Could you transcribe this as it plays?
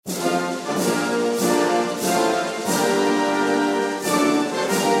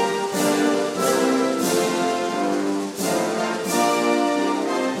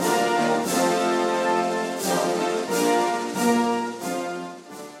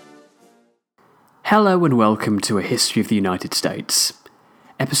Hello and welcome to A History of the United States,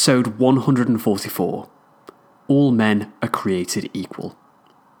 episode 144, All Men Are Created Equal.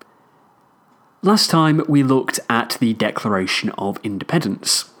 Last time we looked at the Declaration of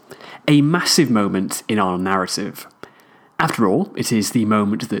Independence, a massive moment in our narrative. After all, it is the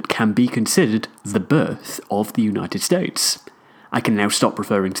moment that can be considered the birth of the United States. I can now stop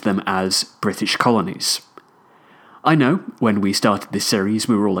referring to them as British colonies. I know, when we started this series,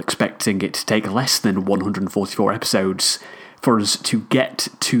 we were all expecting it to take less than 144 episodes for us to get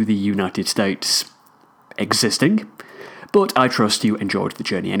to the United States existing, but I trust you enjoyed the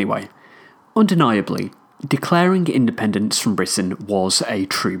journey anyway. Undeniably, declaring independence from Britain was a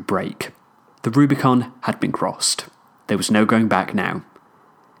true break. The Rubicon had been crossed. There was no going back now.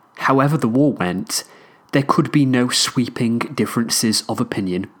 However the war went, there could be no sweeping differences of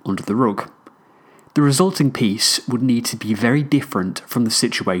opinion under the rug. The resulting peace would need to be very different from the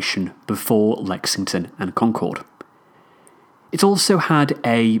situation before Lexington and Concord. It also had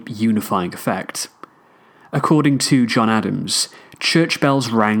a unifying effect. According to John Adams, church bells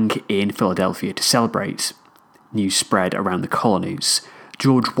rang in Philadelphia to celebrate. News spread around the colonies.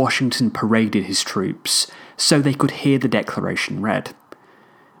 George Washington paraded his troops so they could hear the Declaration read.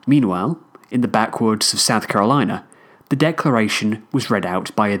 Meanwhile, in the backwoods of South Carolina, the Declaration was read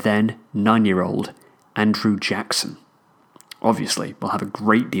out by a then 9-year-old Andrew Jackson. Obviously, we'll have a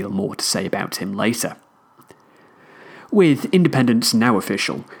great deal more to say about him later. With independence now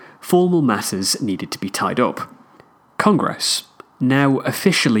official, formal matters needed to be tied up. Congress, now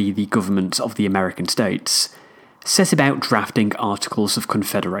officially the government of the American states, set about drafting Articles of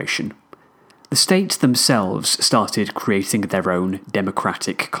Confederation. The states themselves started creating their own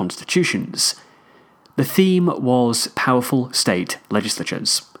democratic constitutions. The theme was powerful state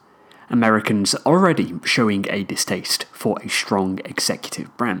legislatures. Americans already showing a distaste for a strong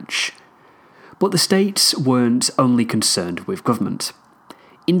executive branch. But the states weren't only concerned with government.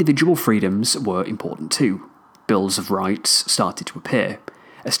 Individual freedoms were important too. Bills of rights started to appear.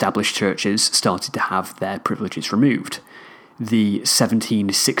 Established churches started to have their privileges removed. The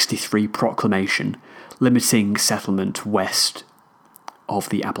 1763 proclamation limiting settlement west of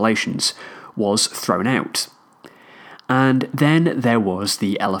the Appalachians was thrown out. And then there was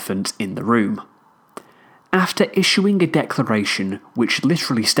the elephant in the room. After issuing a declaration which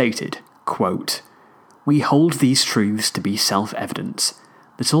literally stated, quote, "We hold these truths to be self-evident,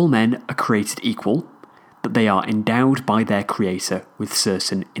 that all men are created equal, that they are endowed by their Creator with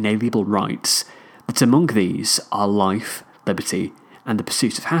certain inalienable rights, that among these are life, liberty, and the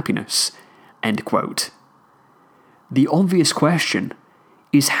pursuit of happiness," end quote. The obvious question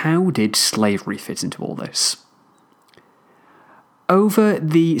is, how did slavery fit into all this? Over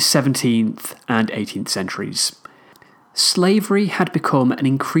the 17th and 18th centuries, slavery had become an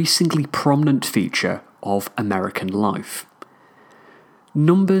increasingly prominent feature of American life.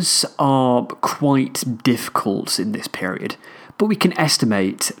 Numbers are quite difficult in this period, but we can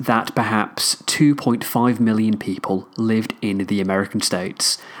estimate that perhaps 2.5 million people lived in the American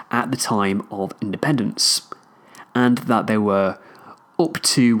states at the time of independence, and that there were up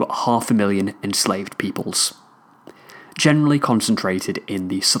to 500,000 enslaved peoples, generally concentrated in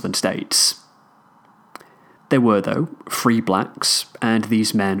the southern states. There were, though, free blacks, and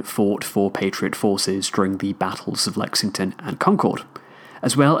these men fought for Patriot forces during the battles of Lexington and Concord,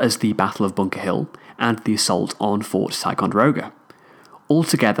 as well as the Battle of Bunker Hill and the assault on Fort Ticonderoga.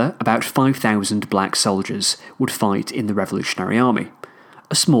 Altogether, about 5,000 black soldiers would fight in the Revolutionary Army,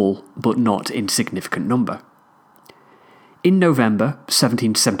 a small but not insignificant number. In November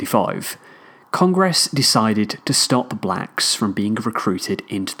 1775, Congress decided to stop blacks from being recruited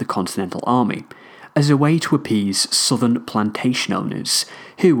into the Continental Army as a way to appease southern plantation owners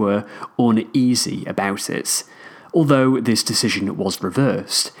who were uneasy about it, although this decision was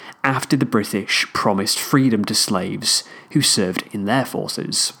reversed after the British promised freedom to slaves who served in their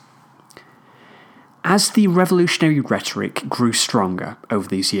forces. As the revolutionary rhetoric grew stronger over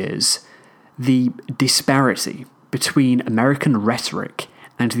these years, the disparity between American rhetoric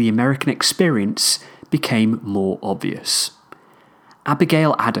and the American experience became more obvious.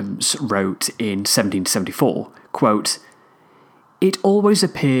 Abigail Adams wrote in 1774, quote, "It always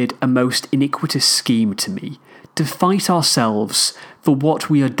appeared a most iniquitous scheme to me to fight ourselves for what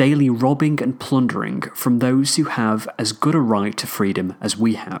we are daily robbing and plundering from those who have as good a right to freedom as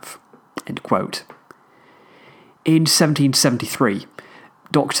we have." End quote. In 1773,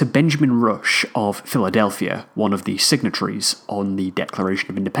 Dr. Benjamin Rush of Philadelphia, one of the signatories on the Declaration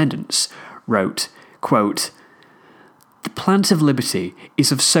of Independence, wrote, quote, "The plant of liberty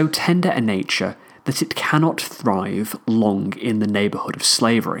is of so tender a nature that it cannot thrive long in the neighbourhood of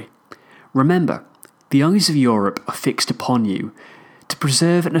slavery. Remember, The eyes of Europe are fixed upon you to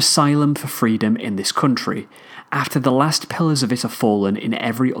preserve an asylum for freedom in this country after the last pillars of it are fallen in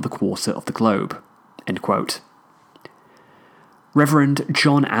every other quarter of the globe." End quote. Reverend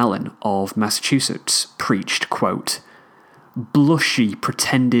John Allen of Massachusetts preached, quote, "Blush ye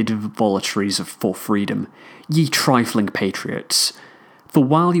pretended voluntaries for freedom, ye trifling patriots. For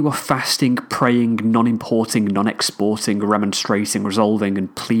while you are fasting, praying, non-importing, non-exporting, remonstrating, resolving,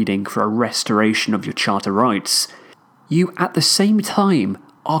 and pleading for a restoration of your charter rights, you at the same time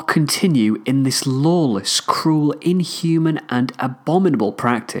are continue in this lawless, cruel, inhuman, and abominable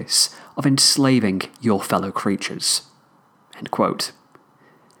practice of enslaving your fellow creatures." End quote.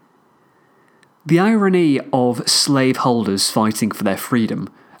 The irony of slaveholders fighting for their freedom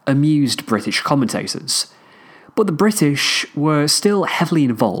amused British commentators, but the British were still heavily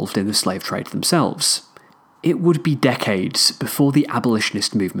involved in the slave trade themselves. It would be decades before the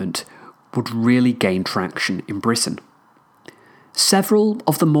abolitionist movement would really gain traction in Britain. Several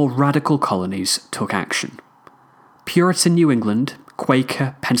of the more radical colonies took action. Puritan New England,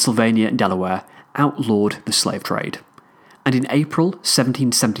 Quaker Pennsylvania and Delaware outlawed the slave trade, and in April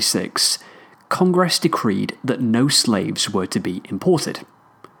 1776, Congress decreed that no slaves were to be imported.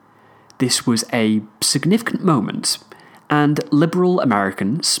 This was a significant moment, and liberal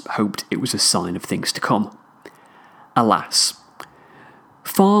Americans hoped it was a sign of things to come. Alas,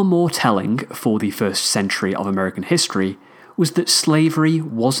 far more telling for the first century of American history was that slavery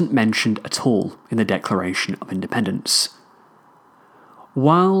wasn't mentioned at all in the Declaration of Independence.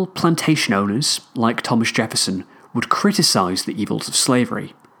 While plantation owners, like Thomas Jefferson, would criticize the evils of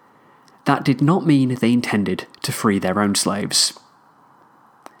slavery, that did not mean they intended to free their own slaves.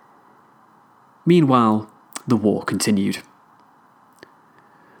 Meanwhile, the war continued.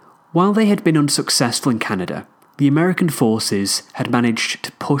 While they had been unsuccessful in Canada, the American forces had managed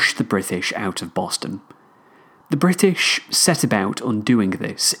to push the British out of Boston. The British set about undoing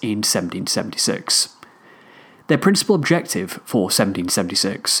this in 1776. Their principal objective for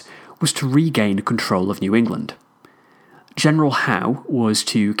 1776 was to regain control of New England. General Howe was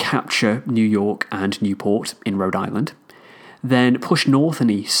to capture New York and Newport in Rhode Island, then push north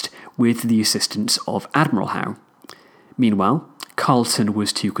and east with the assistance of Admiral Howe. Meanwhile, Carleton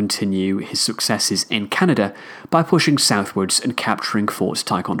was to continue his successes in Canada by pushing southwards and capturing Fort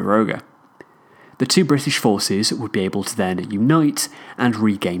Ticonderoga. The two British forces would be able to then unite and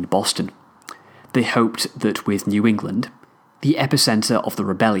regain Boston. They hoped that with New England, the epicenter of the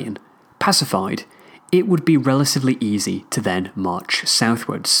rebellion, pacified, it would be relatively easy to then march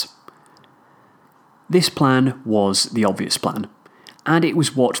southwards. This plan was the obvious plan, and it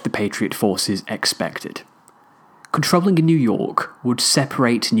was what the Patriot forces expected. Controlling New York would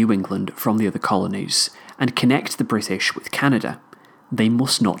separate New England from the other colonies and connect the British with Canada. They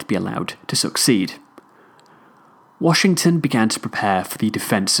must not be allowed to succeed. Washington began to prepare for the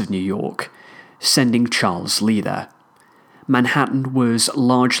defense of New York, sending Charles Lee there. Manhattan was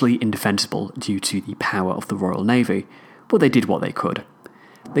largely indefensible due to the power of the Royal Navy, but they did what they could.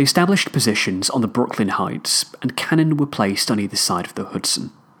 They established positions on the Brooklyn Heights, and cannon were placed on either side of the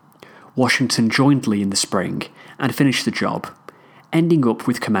Hudson. Washington joined Lee in the spring and finished the job, ending up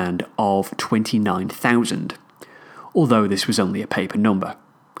with command of 29,000, although this was only a paper number.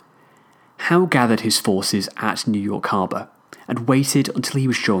 Howe gathered his forces at New York Harbor and waited until he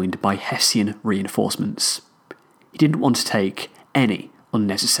was joined by Hessian reinforcements. He didn't want to take any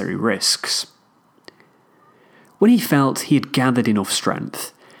unnecessary risks. When he felt he had gathered enough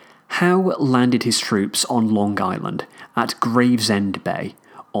strength, Howe landed his troops on Long Island at Gravesend Bay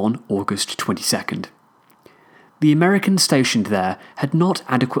on August 22nd. The Americans stationed there had not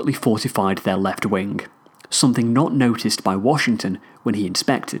adequately fortified their left wing, something not noticed by Washington when he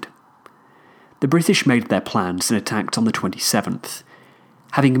inspected. The British made their plans and attacked on the 27th,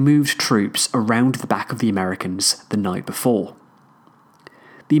 having moved troops around the back of the Americans the night before.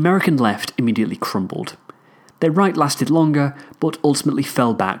 The American left immediately crumbled. Their right lasted longer, but ultimately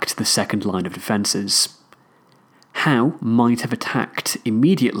fell back to the second line of defences. Howe might have attacked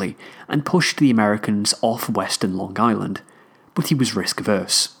immediately and pushed the Americans off western Long Island, but he was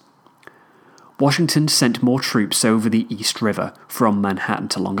risk-averse. Washington sent more troops over the East River from Manhattan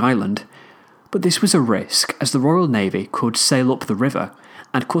to Long Island, but this was a risk as the Royal Navy could sail up the river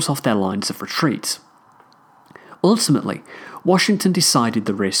and cut off their lines of retreat. Ultimately, Washington decided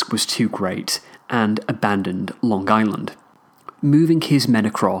the risk was too great and abandoned Long Island, moving his men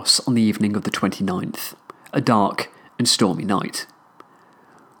across on the evening of the 29th, a dark and stormy night.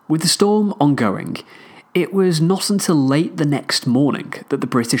 With the storm ongoing, it was not until late the next morning that the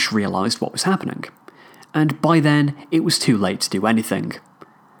British realised what was happening, and by then it was too late to do anything.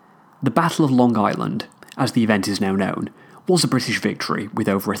 The Battle of Long Island, as the event is now known, was a British victory with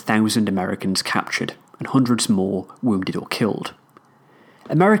over 1,000 Americans captured and hundreds more wounded or killed.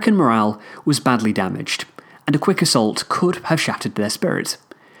 American morale was badly damaged, and a quick assault could have shattered their spirit.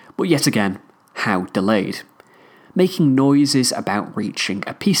 But yet again, Howe delayed, making noises about reaching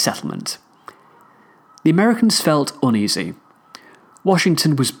a peace settlement. The Americans felt uneasy.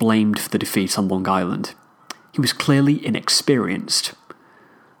 Washington was blamed for the defeat on Long Island. He was clearly inexperienced.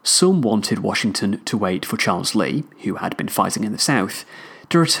 Some wanted Washington to wait for Charles Lee, who had been fighting in the South,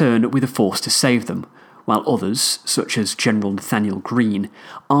 to return with a force to save them, while others, such as General Nathanael Greene,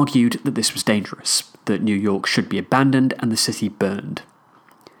 argued that this was dangerous, that New York should be abandoned and the city burned.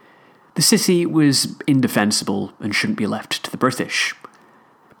 The city was indefensible and shouldn't be left to the British.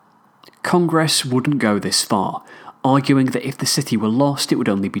 Congress wouldn't go this far, arguing that if the city were lost, it would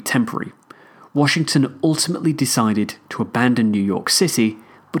only be temporary. Washington ultimately decided to abandon New York City,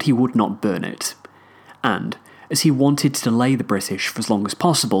 but he would not burn it. And, as he wanted to delay the British for as long as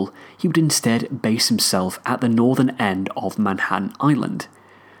possible, he would instead base himself at the northern end of Manhattan Island.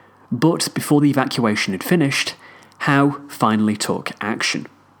 But before the evacuation had finished, Howe finally took action.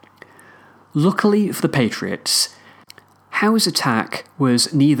 Luckily for the Patriots, Howe's attack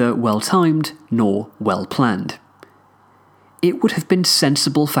was neither well-timed nor well-planned. It would have been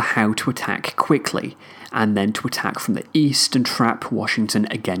sensible for Howe to attack quickly, and then to attack from the east and trap Washington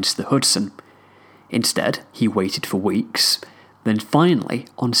against the Hudson. Instead, he waited for weeks. Then finally,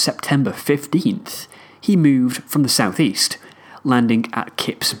 on September 15th, he moved from the southeast, landing at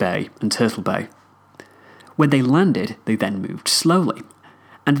Kipps Bay and Turtle Bay. When they landed, they then moved slowly,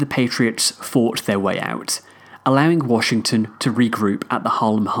 and the Patriots fought their way out, allowing Washington to regroup at the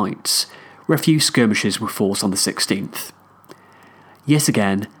Harlem Heights, where a few skirmishes were fought on the 16th. Yet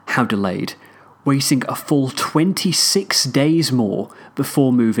again, Howe delayed, waiting a full 26 days more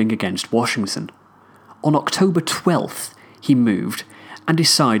before moving against Washington. On October 12th, he moved and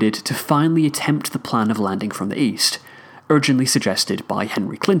decided to finally attempt the plan of landing from the east, urgently suggested by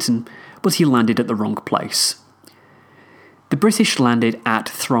Henry Clinton, but he landed at the wrong place. The British landed at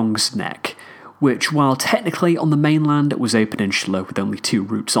Throng's Neck, which, while technically on the mainland, was a peninsula with only 2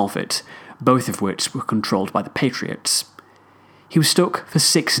 routes off it, both of which were controlled by the Patriots. He was stuck for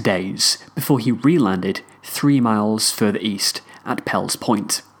 6 days before he re-landed 3 miles further east at Pell's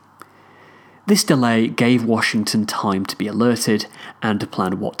Point. This delay gave Washington time to be alerted and to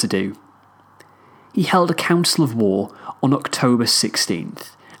plan what to do. He held a council of war on October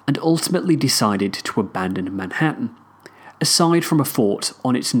 16th and ultimately decided to abandon Manhattan, aside from a fort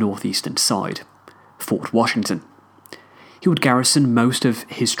on its northeastern side, Fort Washington. He would garrison most of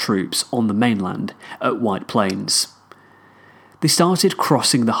his troops on the mainland at White Plains. They started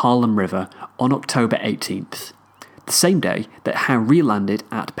crossing the Harlem River on October 18th, the same day that Howe re-landed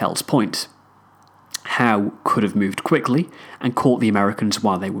at Pell's Point. Howe could have moved quickly and caught the Americans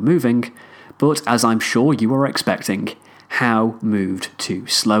while they were moving, but as I'm sure you are expecting, Howe moved too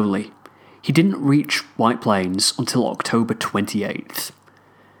slowly. He didn't reach White Plains until October 28th.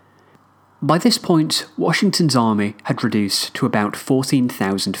 By this point, Washington's army had reduced to about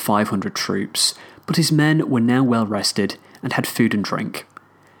 14,500 troops, but his men were now well rested and had food and drink.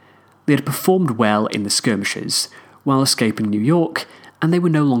 They had performed well in the skirmishes, while escaping New York, and they were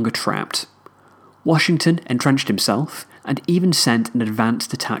no longer trapped. Washington entrenched himself, and even sent an advance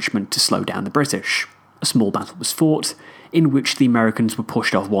detachment to slow down the British. A small battle was fought, in which the Americans were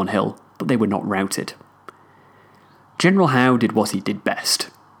pushed off one hill, but they were not routed. General Howe did what he did best: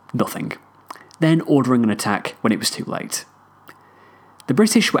 nothing, then ordering an attack when it was too late. The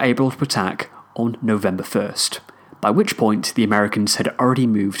British were able to attack on November 1st, by which point the Americans had already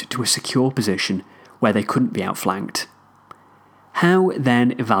moved to a secure position where they couldn't be outflanked. Howe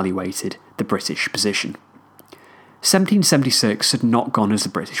then evaluated the British position. 1776 had not gone as the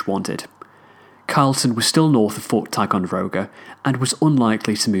British wanted. Carleton was still north of Fort Ticonderoga and was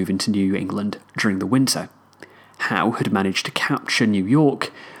unlikely to move into New England during the winter. Howe had managed to capture New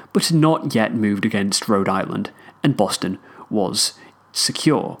York, but had not yet moved against Rhode Island, and Boston was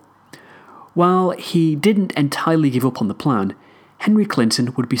secure. While he didn't entirely give up on the plan, Henry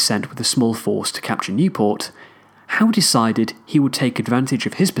Clinton would be sent with a small force to capture Newport. Howe decided he would take advantage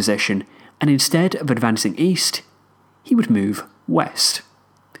of his position, and instead of advancing east, he would move west.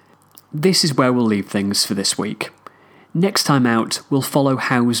 This is where we'll leave things for this week. Next time out, we'll follow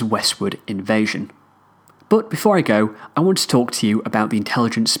Howe's westward invasion. But before I go, I want to talk to you about the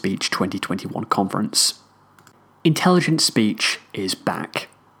Intelligent Speech 2021 conference. Intelligent Speech is back.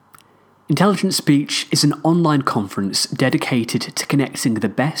 Intelligent Speech is an online conference dedicated to connecting the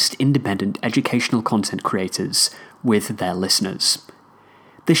best independent educational content creators with their listeners.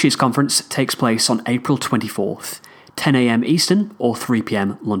 This year's conference takes place on April 24th, 10 a.m. Eastern or 3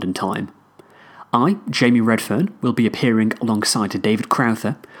 p.m. London time. I, Jamie Redfern, will be appearing alongside David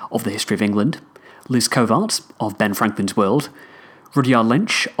Crowther of the History of England, Liz Covart of Ben Franklin's World, Rudyard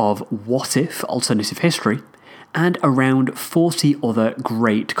Lynch of What If Alternative History, and around 40 other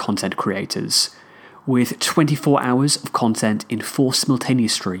great content creators. With 24 hours of content in 4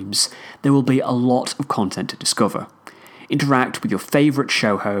 simultaneous streams, there will be a lot of content to discover. Interact with your favourite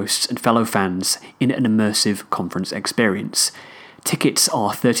show hosts and fellow fans in an immersive conference experience. Tickets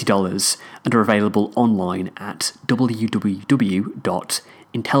are $30 and are available online at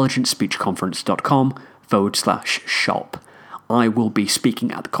www.intelligentspeechconference.com/shop. I will be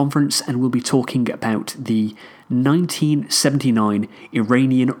speaking at the conference and will be talking about the 1979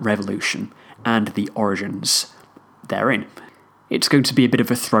 Iranian Revolution and the origins therein. It's going to be a bit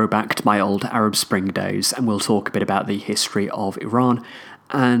of a throwback to my old Arab Spring days, and we'll talk a bit about the history of Iran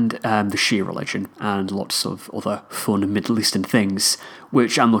and the Shia religion and lots of other fun Middle Eastern things,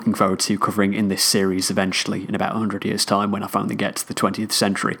 which I'm looking forward to covering in this series eventually in about 100 years' time when I finally get to the 20th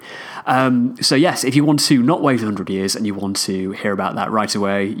century. So yes, if you want to not wait 100 years and you want to hear about that right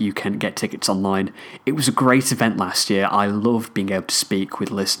away, you can get tickets online. It was a great event last year. I loved being able to speak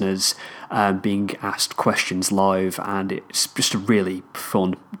with listeners, being asked questions live, and it's just a really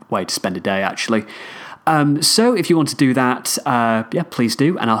fun way to spend a day, actually. So if you want to do that, please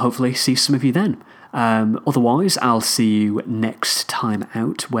do, and I'll hopefully see some of you then. Otherwise, I'll see you next time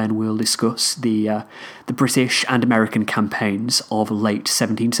out when we'll discuss the British and American campaigns of late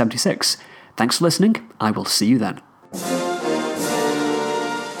 1776. Thanks for listening. I will see you then.